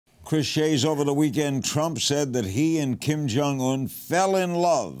Chris Shays, over the weekend, Trump said that he and Kim Jong-un fell in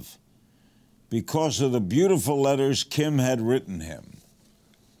love because of the beautiful letters Kim had written him.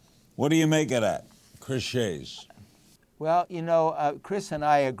 What do you make of that, Chris Shays? Well, you know, Chris and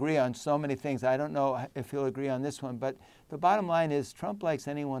I agree on so many things. I don't know if he'll agree on this one, but the bottom line is Trump likes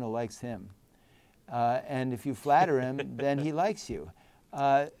anyone who likes him. And if you flatter him, then he likes you.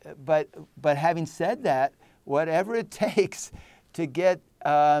 But having said that, whatever it takes to get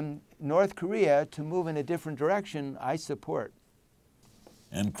North Korea to move in a different direction, I support.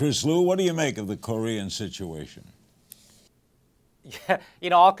 And Chris Liu, what do you make of the Korean situation? Yeah, you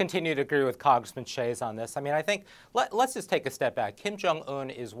know, I'll continue to agree with Congressman Shays on this. I mean, I think let's just take a step back. Kim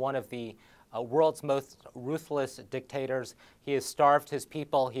Jong-un is one of the world's most ruthless dictators. He has starved his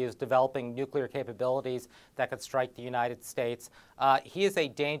people. He is developing nuclear capabilities that could strike the United States. He is a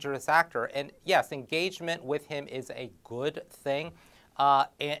dangerous actor. And yes, engagement with him is a good thing.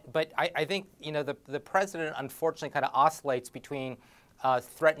 But I think, you know, the president unfortunately kind of oscillates between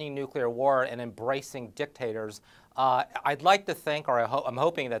threatening nuclear war and embracing dictators. I'd like to think, or I'm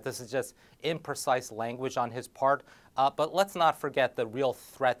hoping that this is just imprecise language on his part, but let's not forget the real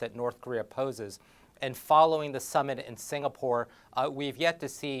threat that North Korea poses. And following the summit in Singapore, we've yet to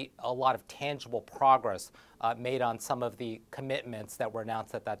see a lot of tangible progress made on some of the commitments that were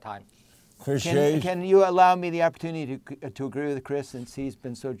announced at that time. Chris Shays? Can you allow me the opportunity to agree with Chris, since he's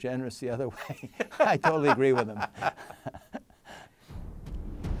been so generous the other way? I totally agree with him.